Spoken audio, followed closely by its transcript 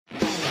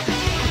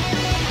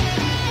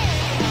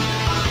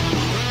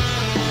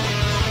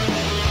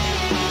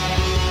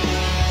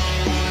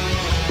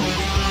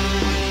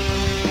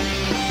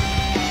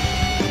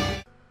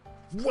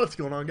What's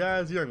going on,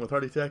 guys? You're with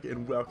Hardy Tech,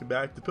 and welcome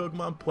back to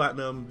Pokemon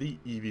Platinum, the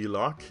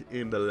Eeveelocke.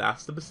 In the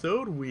last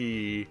episode,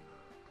 we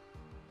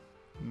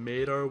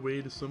made our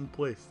way to some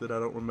place that I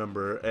don't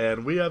remember,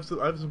 and I have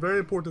some very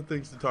important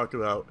things to talk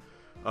about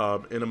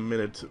in a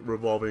minute,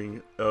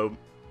 revolving we're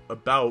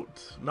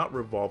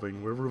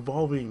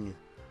revolving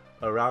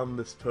around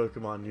this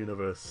Pokemon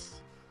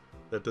universe.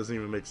 That doesn't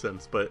even make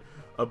sense, but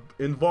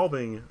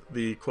involving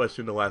the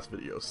question in the last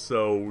video.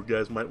 So you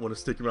guys might want to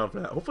stick around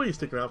for that. Hopefully you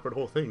stick around for the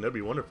whole thing. That'd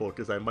be wonderful,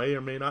 because I may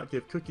or may not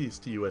give cookies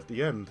to you at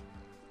the end.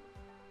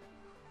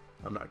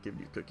 I'm not giving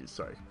you cookies,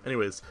 sorry.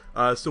 Anyways,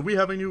 so we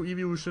have a new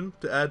evolution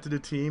to add to the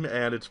team,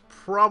 and it's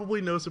probably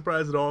no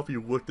surprise at all if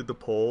you looked at the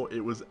poll.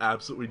 It was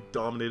absolutely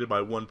dominated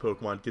by one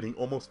Pokemon, getting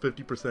almost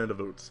 50% of the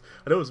votes.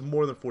 I know it was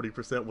more than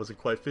 40%, wasn't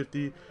quite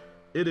 50.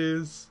 It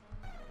is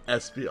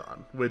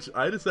Espeon, which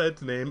I decided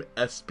to name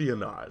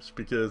Espionage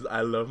because I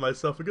love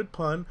myself a good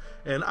pun,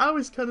 and I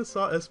always kind of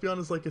saw Espeon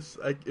as like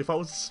if I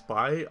was a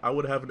spy, I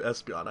would have an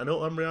Espeon. I know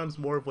Umbreon is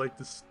more of like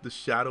the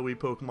shadowy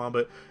Pokemon,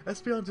 but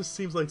Espeon just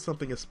seems like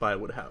something a spy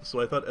would have.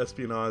 So I thought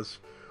Espionage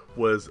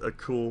was a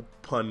cool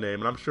pun name,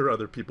 and I'm sure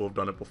other people have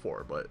done it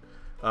before, but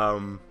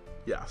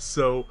yeah.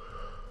 So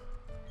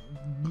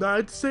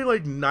I'd say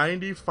like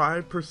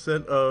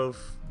 95%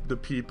 of the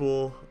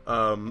people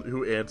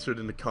who answered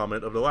in the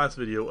comment of the last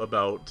video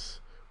about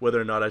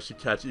whether or not I should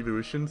catch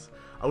evolutions,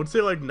 I would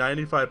say like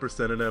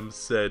 95% of them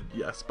said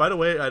yes. By the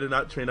way, I did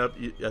not train up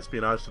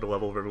Espionage to the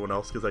level of everyone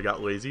else because I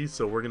got lazy,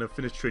 so we're gonna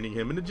finish training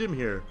him in the gym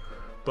here.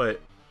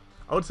 But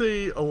I would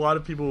say a lot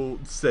of people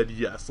said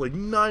yes, like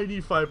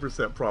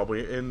 95%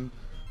 probably,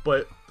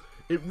 but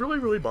it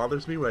really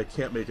bothers me when I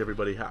can't make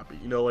everybody happy.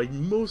 You know, like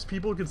most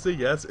people could say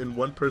yes and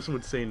one person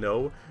would say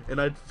no,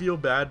 and I'd feel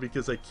bad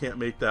because I can't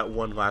make that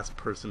one last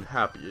person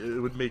happy. It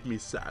would make me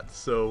sad.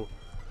 So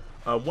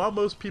while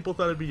most people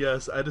thought it'd be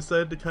yes, I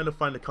decided to kind of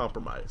find a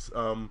compromise.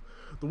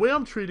 The way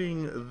I'm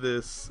treating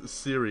this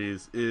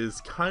series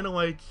is kind of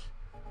like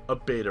a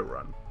beta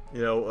run.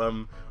 You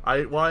know,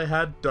 I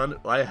have done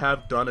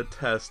a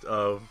test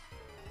of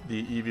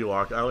the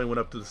Eeveelocke. I only went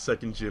up to the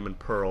second gym in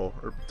Pearl,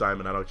 or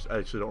Diamond, I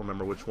actually don't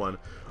remember which one.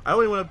 I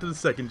only went up to the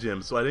second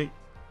gym, so I didn't,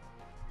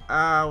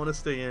 I want to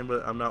stay in,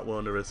 but I'm not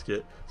willing to risk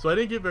it. So I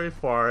didn't get very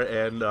far,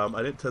 and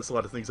I didn't test a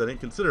lot of things, I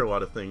didn't consider a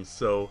lot of things,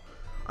 so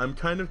I'm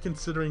kind of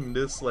considering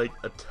this like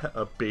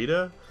a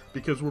beta,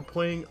 because we're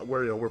playing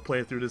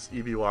through this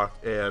Eeveelocke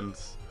and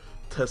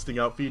testing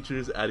out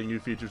features, adding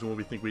new features when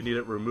we think we need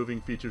it, removing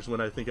features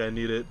when I think I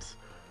need it,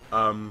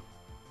 and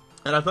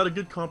I thought a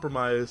good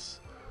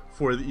compromise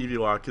for the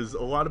Eeveelocke, because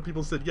a lot of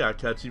people said yeah,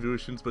 catch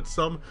evolutions, but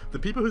the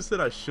people who said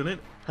I shouldn't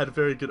had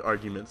very good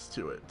arguments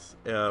to it,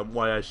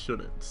 why I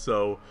shouldn't.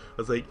 So I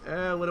was like,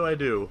 what do I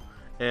do?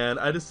 And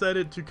I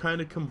decided to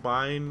kind of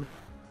combine,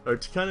 or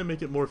to kind of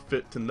make it more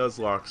fit to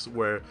Nuzlocke's,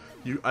 where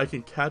I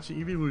can catch an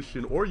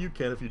evolution, or you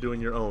can if you're doing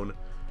your own,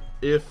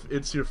 if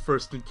it's your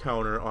first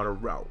encounter on a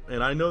route.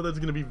 And I know that's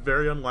going to be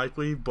very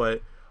unlikely,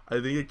 but I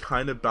think it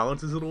kind of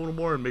balances it a little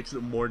more and makes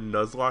it more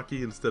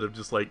Nuzlocke instead of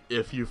just like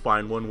if you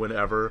find one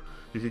whenever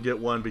you can get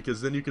one, because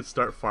then you could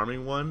start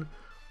farming one,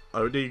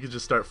 or then you could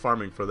just start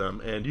farming for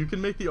them, and you can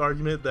make the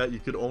argument that you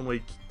could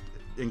only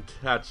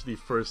catch the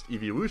first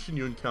evolution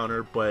you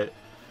encounter, but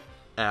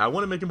I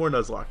want to make it more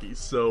Nuzlocke,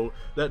 so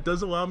that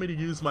does allow me to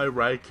use my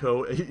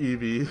Raikou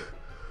Eevee,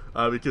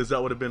 because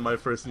that would have been my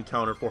first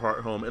encounter for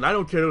Heart Home, and I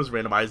don't care it was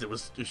randomized,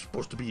 it's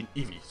supposed to be an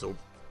Eevee, so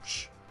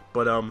shh.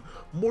 But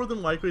more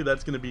than likely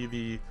that's going to be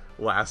the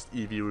last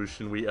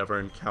evolution we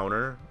ever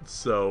encounter,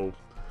 so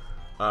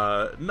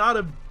not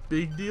a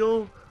big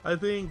deal, I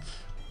think.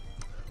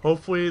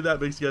 Hopefully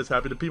that makes you guys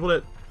happy. The people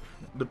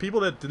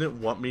that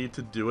didn't want me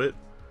to do it,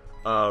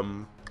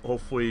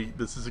 hopefully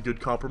this is a good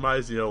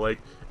compromise. You know, like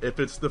if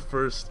it's the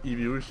first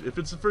evolution, if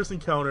it's the first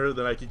encounter,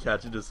 then I can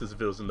catch it just as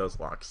if it was a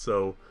Nuzlocke.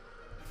 So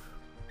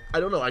I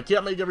don't know, I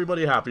can't make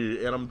everybody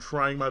happy, and I'm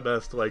trying my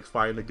best to like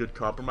find a good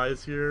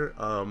compromise here.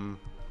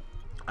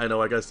 I know,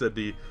 like I said,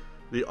 the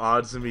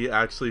odds of me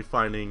actually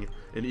finding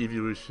an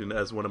evolution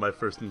as one of my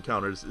first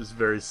encounters is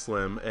very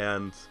slim,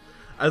 and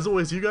as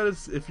always, you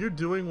guys, if you're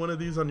doing one of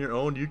these on your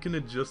own, you can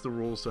adjust the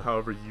rules to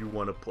however you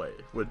want to play.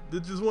 Which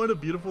is one of the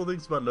beautiful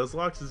things about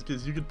Nuzlocke, is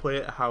because you can play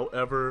it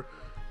however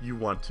you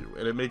want to,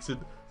 and it makes it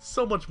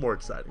so much more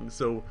exciting.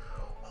 So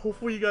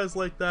hopefully you guys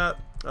like that.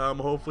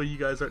 Hopefully you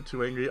guys aren't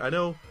too angry. I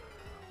know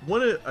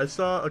I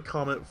saw a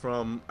comment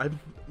from, I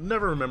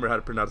never remember how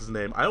to pronounce his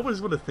name. I always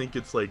want to think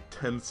it's like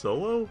Ten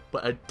Solo,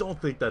 but I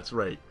don't think that's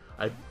right.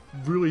 I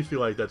really feel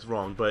like that's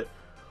wrong, but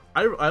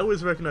I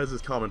always recognize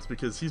his comments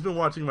because he's been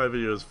watching my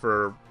videos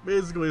for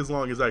basically as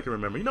long as I can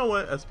remember. You know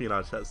what?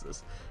 Espionage has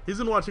this. He's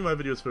been watching my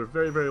videos for a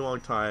very long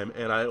time,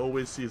 and I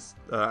always see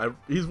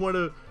he's one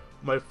of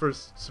my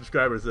first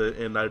subscribers,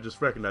 and I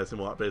just recognize him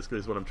a lot, basically,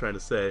 is what I'm trying to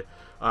say.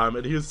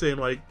 And he was saying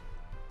like,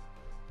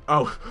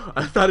 oh,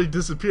 I thought he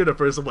disappeared at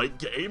first. I'm like,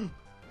 game,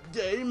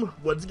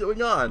 what's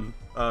going on?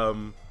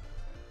 And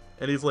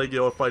he's like,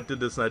 yo, if I did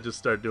this and I just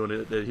start doing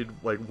it, he'd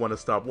like want to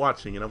stop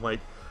watching. And I'm like,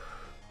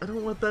 I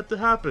don't want that to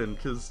happen,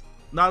 because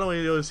not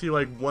only is he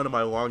like one of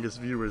my longest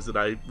viewers that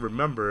I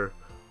remember,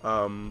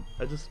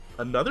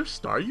 Another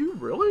Staryu?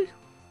 Really?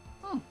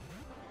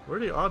 What are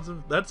the odds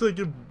of, that's like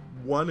a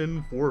 1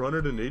 in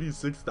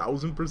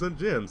 486,000%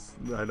 chance.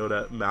 I know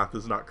that math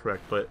is not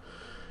correct, but,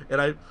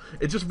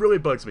 it just really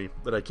bugs me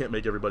that I can't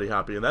make everybody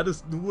happy, and that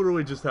is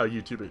literally just how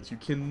YouTube is. You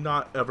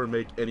cannot ever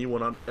make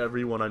everyone on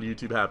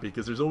YouTube happy,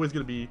 because there's always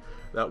going to be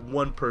that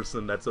one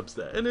person that's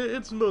upset, and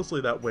it's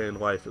mostly that way in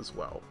life as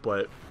well,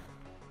 but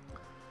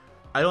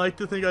I like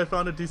to think I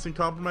found a decent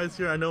compromise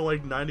here. I know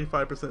like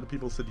 95% of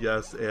people said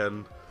yes,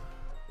 and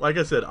like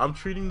I said, I'm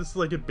treating this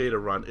like a beta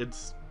run.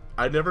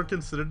 I never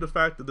considered the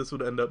fact that this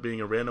would end up being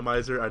a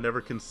randomizer. I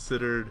never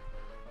considered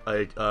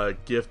like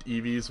gift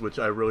Eevees, which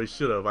I really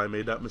should have. I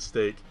made that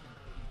mistake.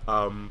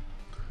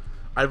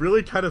 I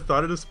really kind of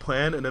thought of this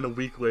plan, and then a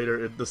week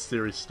later the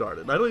series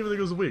started. And I don't even think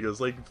it was a week. It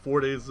was like 4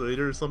 days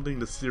later or something,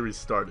 the series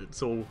started.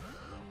 So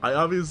I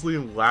obviously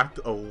lacked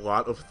a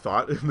lot of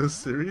thought in this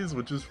series,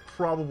 which is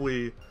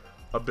probably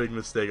a big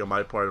mistake on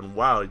my part. And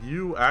wow,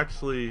 you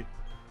actually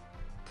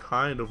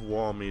kind of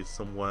wall me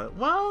somewhat.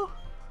 Well,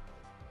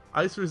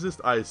 ice resist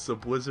ice, so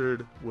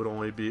blizzard would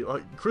only be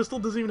crystal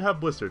doesn't even have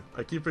blizzard.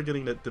 I keep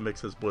forgetting that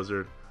Demix has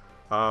blizzard.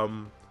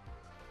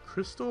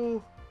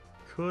 Crystal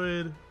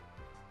could,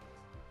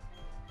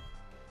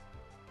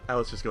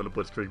 let's just go into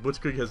Blitzkrieg.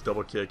 Blitzkrieg has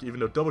double kick, even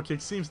though double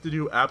kick seems to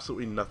do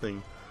absolutely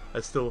nothing.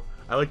 I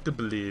like to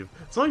believe,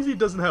 as long as he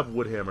doesn't have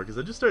wood hammer, because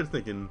I just started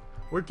thinking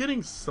we're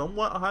getting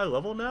somewhat high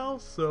level now,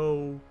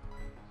 so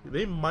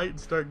they might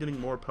start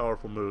getting more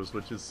powerful moves,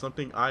 which is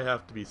something I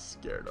have to be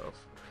scared of.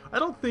 I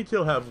don't think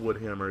he'll have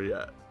wood hammer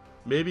yet.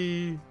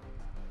 Maybe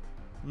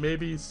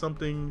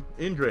something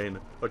Ingrain.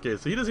 Okay,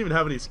 so he doesn't even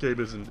have any scary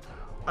moves, and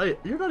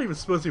you're not even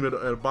supposed to even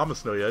Obama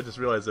Snow yet. I just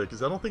realized that,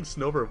 because I don't think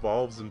Snover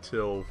evolves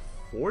until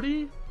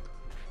 40.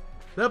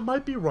 That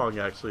might be wrong,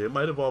 actually. It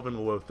might evolve in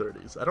the low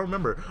 30s. I don't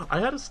remember. I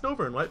had a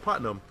Snover in White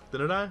Platinum,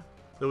 didn't I?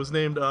 That was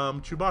named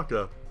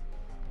Chewbacca.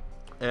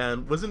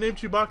 And was it named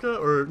Chewbacca?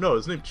 Or no, it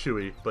was named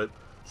Chewie, but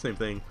same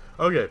thing.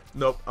 Okay,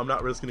 nope, I'm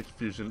not risking a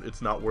confusion.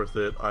 It's not worth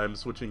it. I'm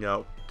switching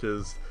out,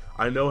 because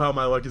I know how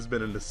my luck has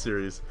been in this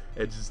series.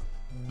 And just,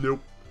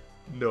 nope,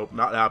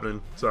 not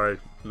happening. Sorry,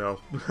 no.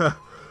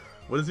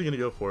 What is he going to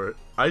go for?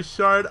 Ice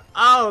Shard?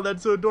 Oh,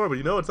 that's so adorable.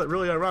 You know, it's like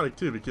really ironic,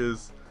 too,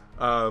 because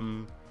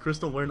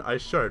Crystal learned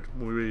Ice Shard.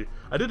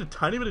 I did a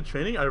tiny bit of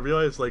training. I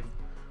realized, like,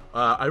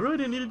 I really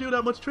didn't need to do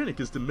that much training,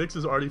 because the mix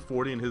is already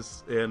 40,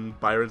 and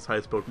Byron's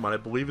highest Pokemon, I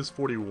believe, is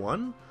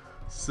 41.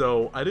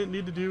 So I didn't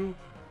need to do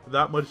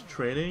that much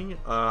training.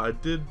 I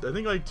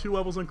think like 2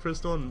 levels on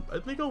Crystal, and I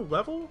think a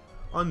level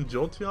on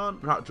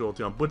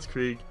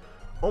Blitzkrieg.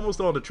 Almost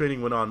all the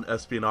training went on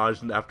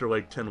Espionage, and after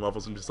like 10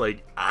 levels I'm just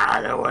like,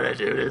 I don't want to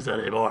do this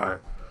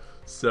anymore.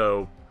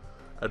 So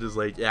I just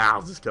like, yeah,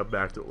 I'll just come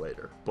back to it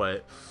later.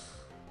 But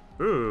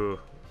ooh,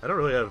 I don't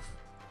really have,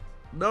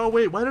 no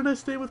wait, why didn't I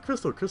stay with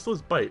Crystal? Crystal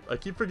is Bite. I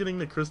keep forgetting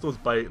that Crystal is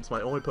Bite. It's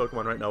my only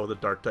Pokemon right now with a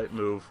Dark type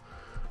move.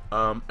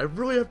 I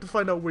really have to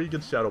find out where you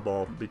get Shadow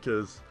Ball,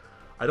 because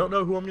I don't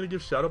know who I'm going to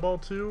give Shadow Ball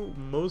to.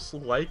 Most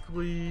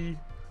likely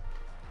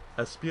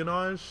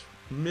Espionage,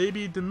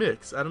 maybe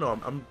Demix. I don't know.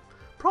 I'm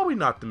probably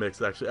not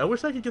Demix, actually. I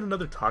wish I could get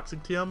another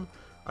Toxic TM.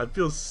 I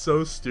feel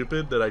so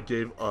stupid that I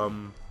gave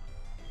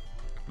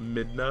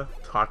Midna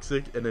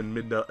Toxic, and then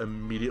Midna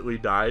immediately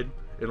died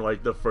in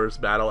like the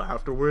first battle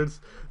afterwards.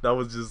 That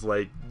was just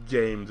like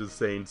game just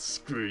saying,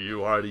 screw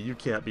you, Hardy, you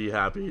can't be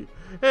happy.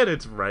 And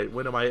it's right.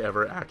 When am I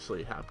ever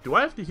actually happy? Do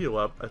I have to heal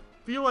up? I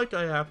feel like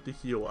I have to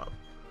heal up.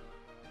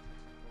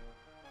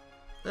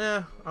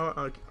 I'm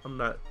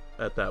not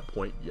at that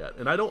point yet,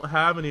 and I don't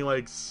have any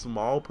like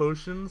small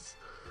potions,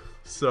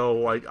 so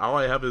like all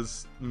I have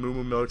is Moo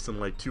Moo Milks and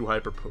like 2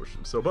 hyper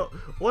potions. So, but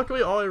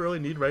luckily all I really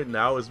need right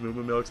now is Moo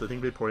Moo Milks. I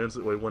think Vaporeon's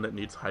the only one that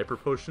needs hyper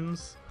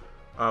potions.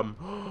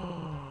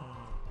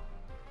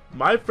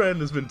 My friend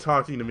has been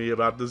talking to me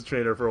about this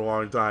trainer for a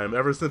long time,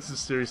 ever since this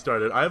series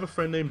started. I have a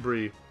friend named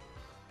Bree,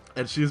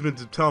 and she's been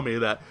to tell me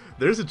that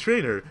there's a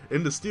trainer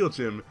in the Steel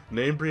Gym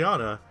named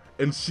Brianna,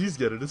 and she's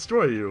gonna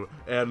destroy you.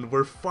 And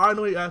we're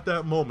finally at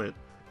that moment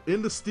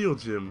in the Steel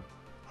Gym.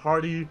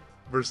 Hardy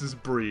versus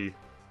Bree.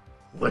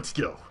 Let's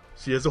go.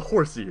 She has a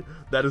Horsey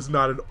that is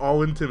not at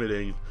all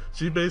intimidating.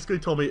 She basically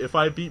told me if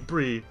I beat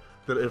Bree,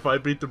 that if I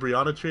beat the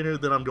Brianna trainer,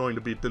 then I'm going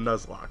to beat the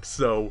Nuzlocke.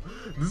 So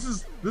this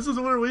is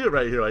literally it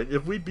right here. Like,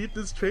 if we beat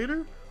this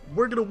trainer,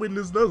 we're gonna win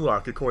this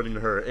Nuzlocke according to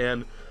her.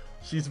 And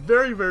she's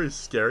very, very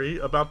scary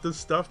about this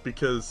stuff,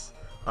 because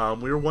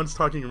we were once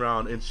talking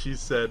around, and she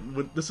said,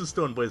 this is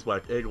still in Blaze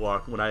Black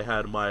Eeveelocke, when I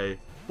had my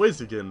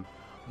Blaziken,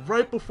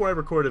 right before I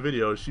recorded a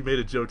video, she made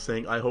a joke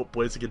saying, I hope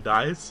Blaziken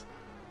dies.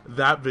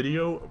 That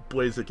video,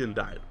 Blaziken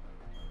died.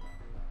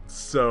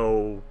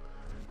 So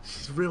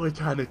she's really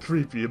kind of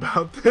creepy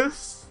about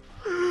this.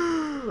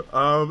 And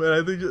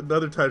I think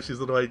another time she's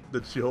like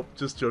that she hoped,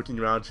 just joking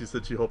around, she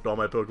said she hoped all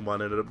my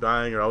Pokemon ended up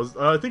dying, or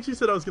I think she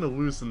said I was gonna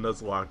lose the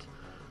Nuzlocke,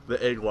 the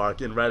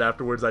Eeveelocke, and right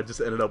afterwards I just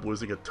ended up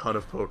losing a ton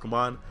of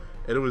Pokemon,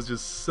 and it was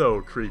just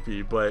so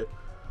creepy. But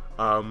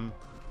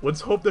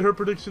let's hope that her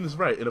prediction is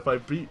right, and if I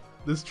beat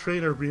this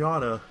trainer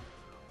Rihanna,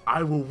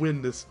 I will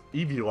win this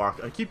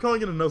Eeveelocke. I keep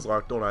calling it a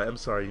Nuzlocke, don't I? I'm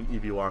sorry, an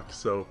Eeveelocke.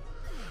 So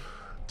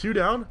 2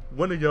 down,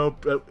 1 to go.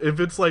 If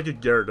it's like a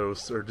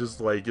Gyarados or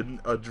just like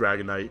a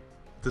Dragonite,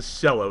 the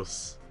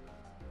Shellos,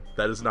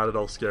 that is not at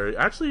all scary.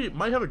 Actually, it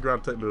might have a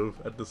ground type move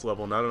at this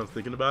level now that I'm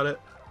thinking about it.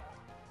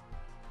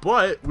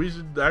 But we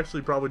should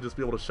actually probably just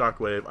be able to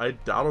Shockwave. I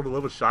doubt it'll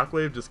live with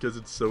Shockwave just because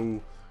it's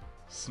so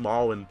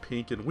small and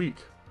pink and weak.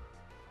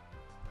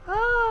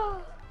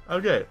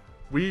 Okay,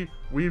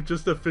 we've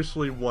just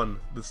officially won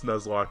this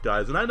Nuzlocke,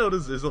 guys. And I know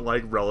this isn't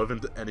like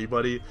relevant to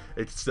anybody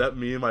except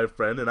me and my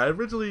friend. And I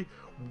originally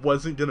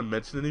wasn't gonna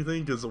mention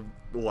anything because a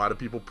lot of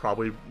people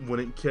probably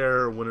wouldn't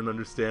care or wouldn't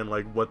understand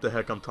like what the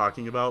heck I'm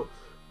talking about.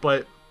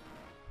 But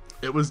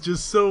it was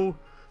just so,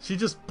 she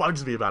just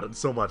bugs me about it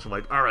so much. I'm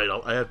like, alright,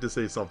 I have to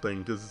say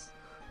something because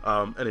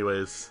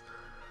anyways,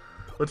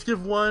 let's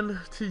give 1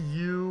 to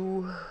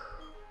you.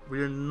 We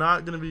are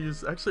not going to be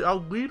using... Actually,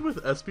 I'll lead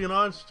with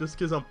Espionage, just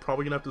because I'm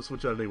probably going to have to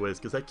switch out anyways,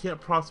 because I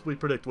can't possibly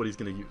predict what he's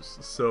going to use.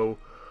 So,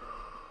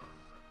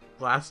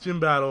 last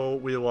gym battle,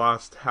 we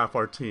lost half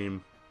our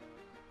team.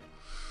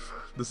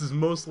 This is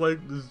most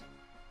likely...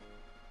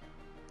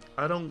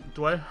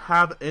 Do I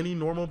have any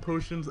normal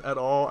potions at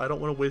all? I don't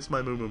want to waste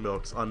my Moo Moo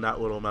Milks on that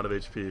little amount of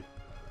HP.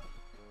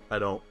 I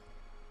don't.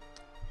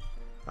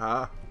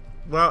 Well,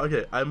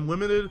 okay, I'm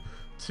limited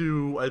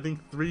to, I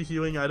think, 3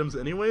 healing items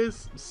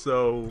anyways,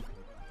 so...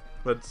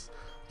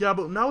 yeah,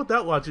 but now with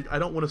that logic, I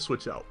don't want to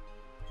switch out.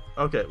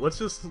 Okay, let's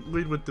just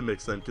lead with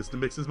Demix then, because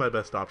Demix is my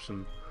best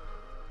option.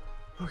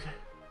 Okay,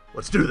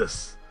 let's do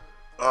this.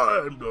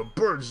 I'm the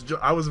Bird's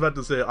I was about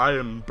to say I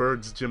am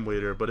Bird's gym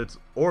leader, but it's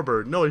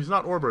Orbird. No, he's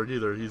not Orbird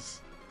either.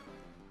 He's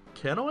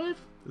Canawave?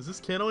 Is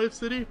this Canawave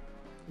City?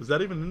 Is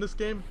that even in this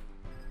game?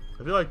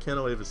 I feel like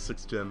Canawave is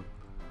 6th gen.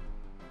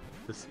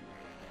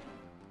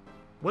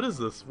 What is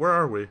this? Where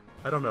are we?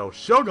 I don't know.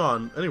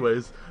 Shogun!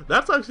 Anyways,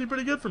 that's actually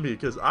pretty good for me,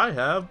 because I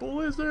have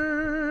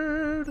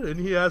Blizzard! And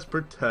he has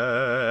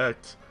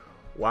Protect.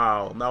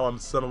 Wow, now I'm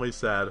suddenly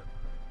sad.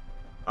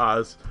 I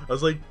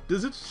was like,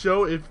 does it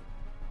show if...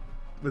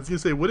 I was gonna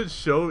say, would it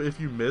show if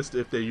you missed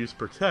if they used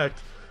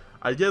Protect?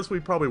 I guess we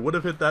probably would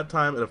have hit that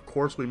time, and of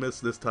course we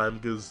missed this time,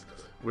 because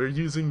we're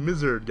using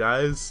Mizzard,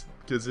 guys.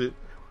 Because it...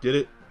 Get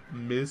it?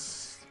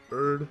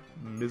 Mizzard?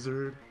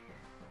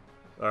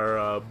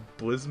 Or,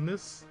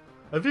 Blizzmiss?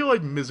 I feel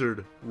like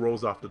Mizzard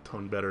rolls off the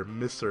tongue better.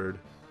 Mizzard.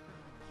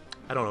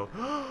 I don't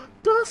know.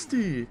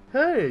 Dusty!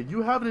 Hey,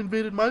 you haven't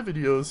invaded my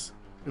videos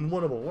in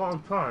one of a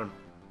long time.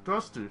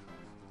 Dusty.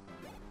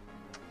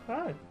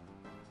 Hi.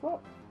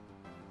 What's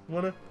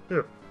up?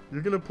 Here,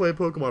 you're gonna play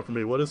Pokemon for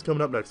me. What is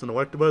coming up next? An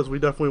Electabuzz? We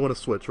definitely want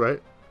to switch,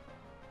 right?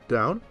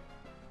 Down?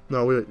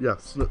 No, wait,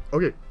 yes.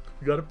 Okay,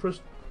 you gotta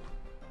press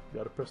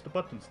the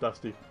buttons,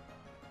 Dusty.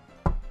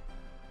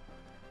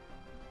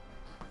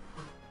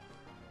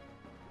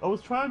 I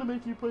was trying to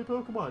make you play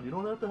Pokemon. You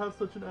don't have to have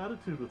such an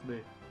attitude with me.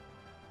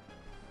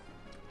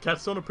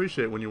 Cats don't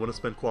appreciate when you want to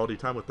spend quality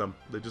time with them.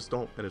 They just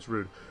don't, and it's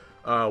rude.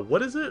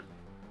 What is it?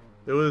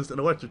 It was an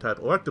electric type.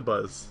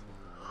 Electabuzz.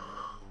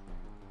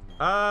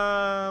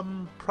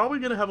 Probably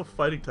gonna have a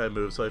fighting type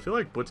move, so I feel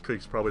like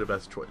Blitzkrieg's probably the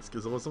best choice,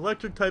 because those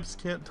electric types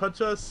can't touch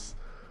us.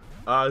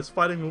 His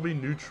fighting will be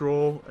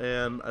neutral,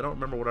 and I don't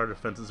remember what our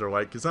defenses are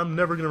like, because I'm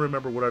never gonna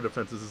remember what our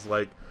defenses is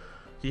like.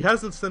 He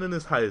hasn't sent in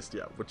his highest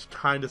yet, which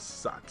kinda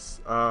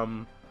sucks.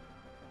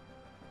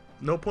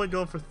 No point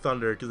going for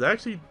Thunder, because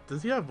actually,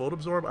 does he have Volt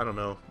Absorb? I don't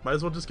know. Might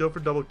as well just go for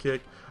Double Kick.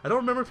 I don't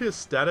remember if he has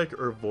Static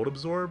or Volt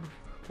Absorb,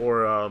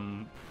 or,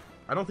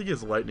 I don't think he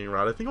has Lightning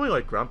Rod. I think only,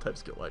 like, ground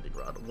types get Lightning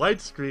Rod.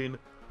 Light Screen,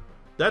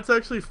 that's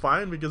actually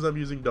fine because I'm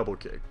using Double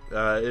Kick.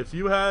 If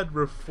you had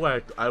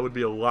Reflect, I would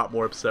be a lot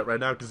more upset right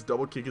now, because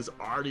Double Kick is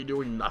already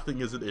doing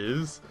nothing as it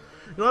is.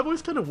 You know, I've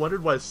always kind of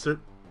wondered why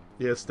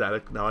he has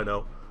Static, now I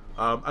know.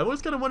 I've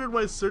always kind of wondered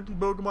why certain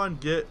Pokemon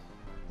get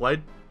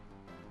Light...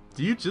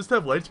 Do you just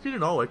have Light Screen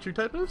and all electric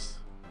type moves?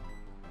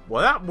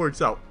 Well, that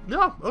works out.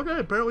 Yeah, okay,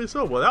 apparently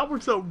so. Well, that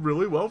works out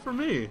really well for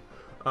me.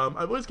 I've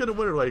always kind of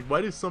wondered, like,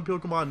 why do some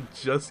Pokemon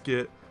just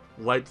get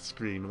Light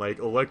Screen? Like,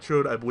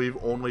 Electrode, I believe,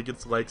 only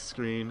gets Light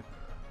Screen.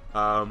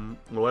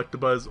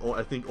 Electabuzz,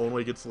 I think,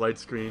 only gets Light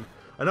Screen.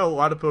 I know a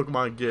lot of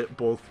Pokemon get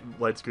both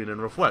Light Screen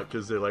and Reflect,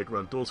 because they, like,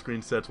 run dual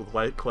screen sets with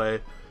Light Clay.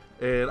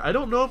 And I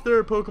don't know if there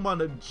are Pokemon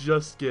that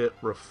just get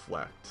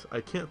Reflect. I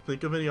can't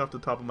think of any off the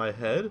top of my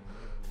head,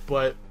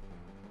 but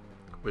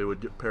we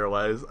would get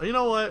Paralyzed. You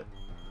know what?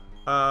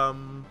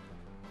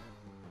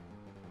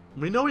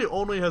 We know he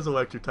only has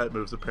electric type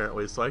moves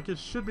apparently, so I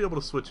should be able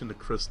to switch into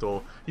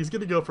Crystal. He's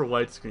gonna go for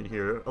Light Screen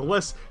here,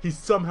 unless he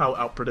somehow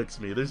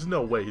outpredicts me. There's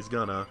no way he's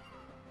gonna.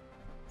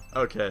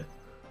 Okay.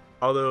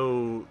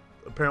 Although,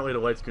 apparently the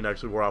Light Screen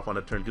actually wore off on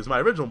a turn, because my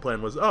original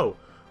plan was, oh,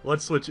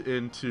 let's switch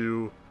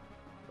into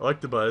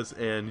Electabuzz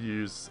and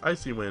use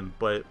Icy Wind,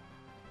 but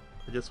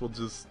I guess we'll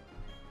just...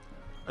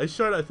 Ice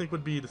Shard I think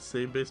would be the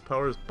same base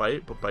power as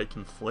Bite, but Bite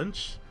can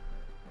flinch.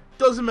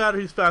 Doesn't matter,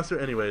 he's faster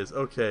anyways.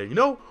 Okay, you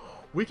know,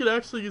 we could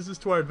actually use this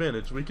to our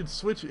advantage. We could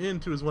switch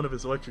into one of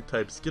his electric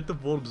types, get the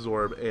Volt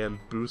Absorb, and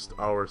boost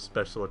our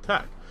special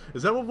attack.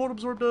 Is that what Volt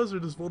Absorb does, or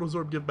does Volt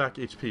Absorb give back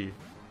HP?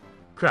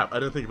 Crap, I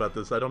didn't think about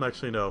this. I don't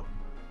actually know.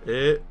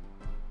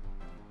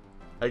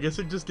 I guess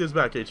it just gives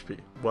back HP.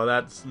 Well,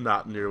 that's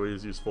not nearly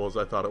as useful as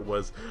I thought it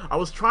was. I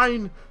was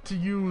trying to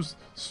use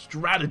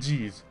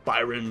strategies,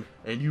 Byron,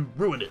 and you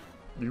ruined it.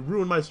 You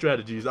ruined my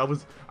strategies.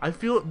 I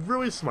feel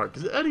really smart,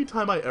 because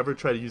anytime I ever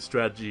try to use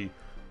strategy,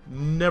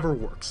 never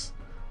works.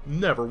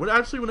 Never.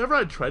 Whenever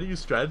I try to use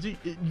strategy,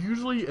 it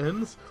usually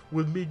ends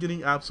with me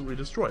getting absolutely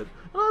destroyed.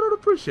 And I don't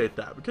appreciate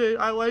that, okay?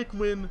 I like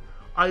when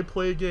I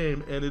play a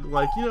game and it,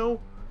 like, you know,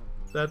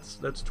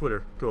 that's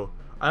Twitter. Cool.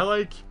 I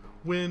like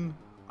when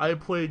I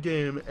play a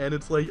game and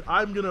it's like,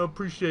 I'm gonna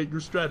appreciate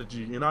your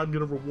strategy and I'm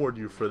gonna reward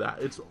you for that.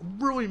 It's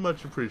really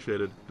much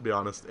appreciated, to be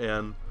honest.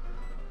 And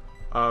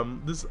I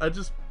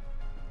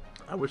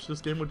wish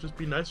this game would just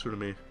be nicer to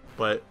me.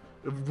 But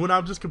when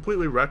I'm just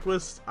completely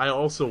reckless, I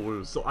also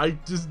lose. So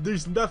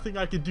there's nothing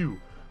I can do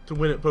to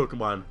win at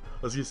Pokemon.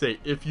 I was gonna say,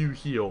 if you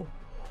heal,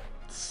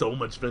 so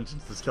much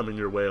vengeance is coming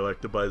your way,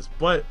 Electabuzz.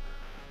 But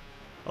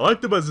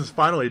Electabuzz is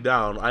finally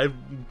down. I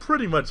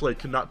pretty much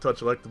could not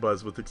touch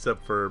Electabuzz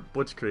except for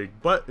Blitzkrieg.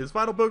 But his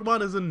final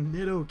Pokemon is a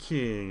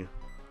Nidoking.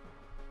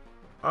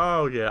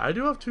 Oh yeah, I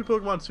do have 2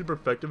 Pokemon super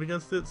effective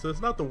against it, so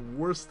it's not the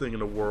worst thing in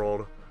the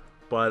world.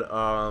 But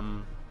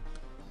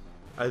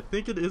I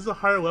think it is a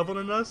higher level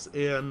than us,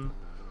 and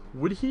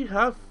would he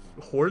have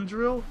Horn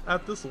Drill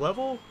at this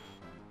level?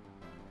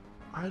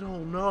 I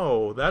don't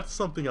know. That's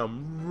something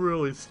I'm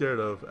really scared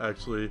of,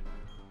 actually,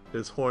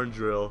 is Horn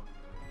Drill.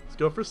 Let's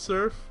go for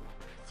Surf.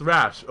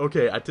 Thrash.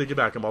 Okay, I take it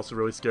back. I'm also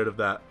really scared of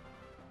that.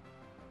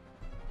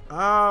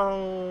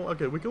 Oh,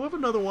 okay. We can live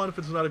another one if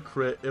it's not a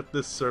crit, if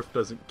this Surf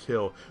doesn't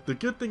kill. The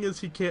good thing is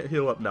he can't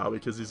heal up now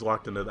because he's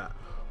locked into that.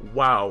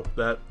 Wow,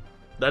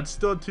 that's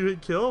still a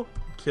 2-hit kill.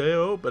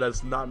 KO, but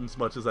that's not as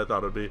much as I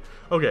thought it would be.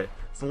 Okay,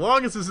 as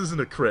long as this isn't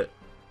a crit.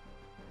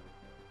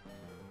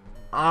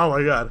 Oh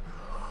my god.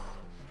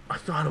 I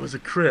thought it was a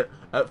crit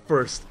at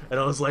first, and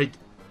I was like,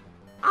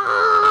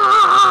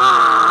 ah!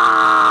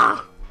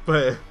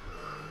 But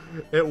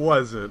it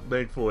wasn't,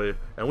 thankfully.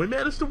 And we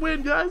managed to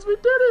win, guys. We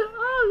did it.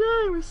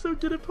 Oh, yay. We're so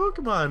good at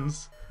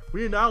Pokemons.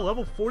 We are now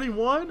level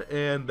 41,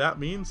 and that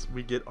means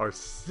we get our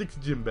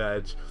 6th gym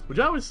badge, which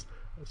for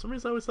some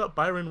reason I always thought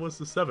Byron was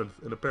the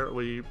 7th, and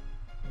apparently,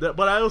 but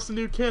I also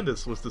knew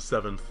Candace was the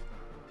 7th.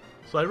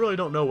 So I really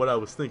don't know what I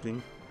was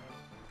thinking.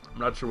 I'm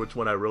not sure which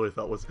one I really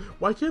thought was.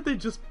 Why can't they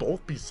just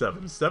both be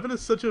 7? 7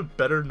 is such a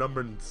better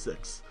number than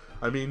 6.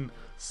 I mean,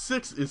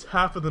 6 is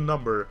half of the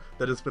number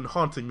that has been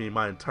haunting me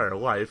my entire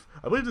life.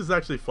 I believe this is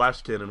actually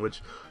Flash Cannon,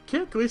 which...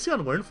 Can't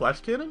Glaceon learn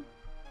Flash Cannon?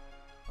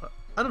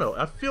 I don't know.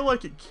 I feel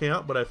like it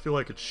can't, but I feel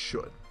like it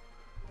should.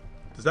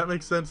 Does that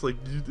make sense? Like,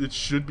 it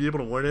should be able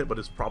to learn it, but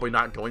it's probably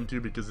not going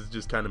to because it's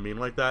just kind of mean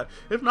like that.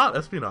 If not,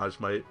 Espionage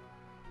might.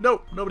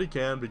 Nope, nobody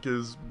can,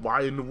 because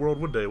why in the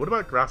world would they? What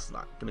about Grass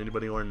Knot? Can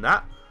anybody learn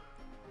that?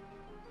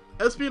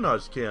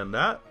 Espionage can.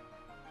 That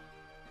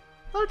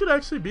could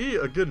actually be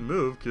a good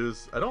move,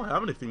 because I don't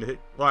have anything to hit.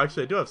 Well,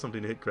 actually, I do have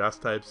something to hit Grass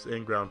types,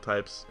 and Ground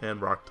types,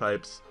 and Rock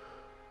types.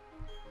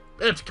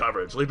 It's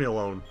coverage. Leave me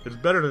alone. It's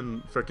better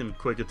than freaking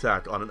Quick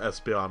Attack on an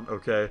Espeon,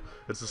 okay?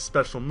 It's a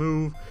special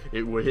move.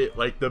 It will hit,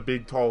 like, the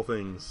big, tall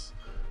things.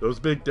 Those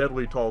big,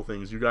 deadly, tall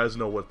things. You guys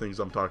know what things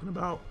I'm talking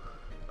about.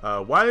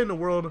 Why in the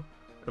world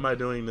am I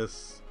doing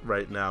this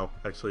right now?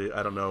 Actually,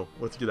 I don't know.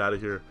 Let's get out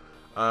of here.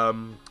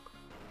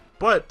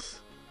 But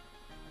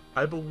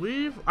I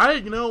believe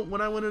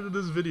when I went into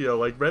this video,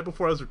 like right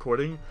before I was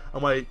recording,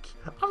 I'm like,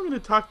 I'm gonna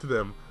talk to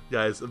them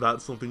guys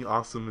about something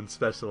awesome and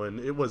special, and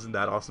it wasn't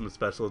that awesome and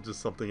special, just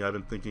something I've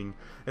been thinking,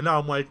 and now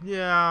I'm like,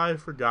 yeah, I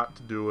forgot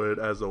to do it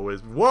as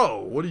always. Whoa,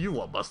 what do you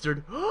want,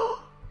 Mustard?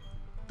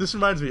 This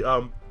reminds me,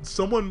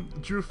 someone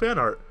drew fan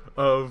art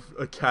of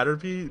a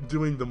Caterpie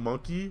doing the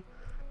monkey,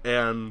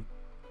 and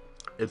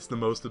it's the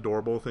most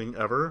adorable thing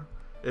ever.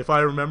 If I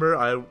remember,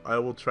 I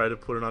will try to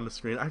put it on the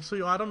screen.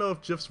 Actually, I don't know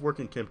if GIFs work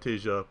in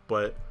Camtasia,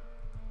 but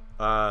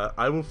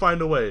I will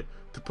find a way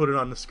to put it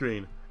on the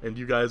screen, and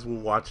you guys will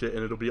watch it,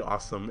 and it'll be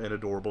awesome and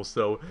adorable.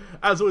 So,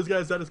 as always,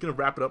 guys, that is going to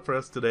wrap it up for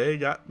us today.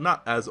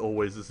 Not as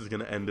always, this is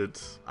going to end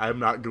it. I am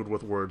not good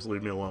with words,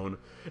 leave me alone.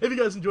 If you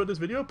guys enjoyed this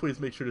video,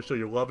 please make sure to show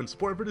your love and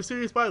support for the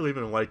series by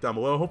leaving a like down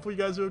below. Hopefully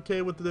you guys are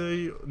okay with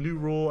the new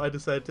rule I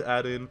decided to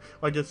add in.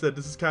 Like I said,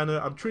 this is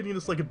I'm treating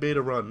this like a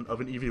beta run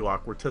of an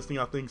Eeveelocke. We're testing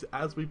out things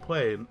as we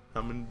play, and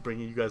I'm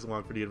bringing you guys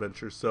along for the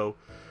adventure. So,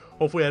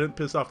 hopefully I didn't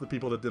piss off the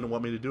people that didn't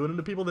want me to do it, and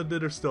the people that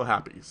did are still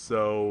happy.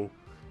 So,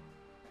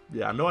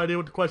 yeah, no idea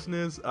what the question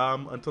is.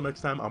 Until next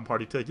time, I'm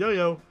Party Tech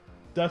Yo-Yo.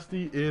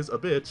 Dusty is a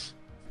bitch.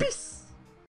 Peace!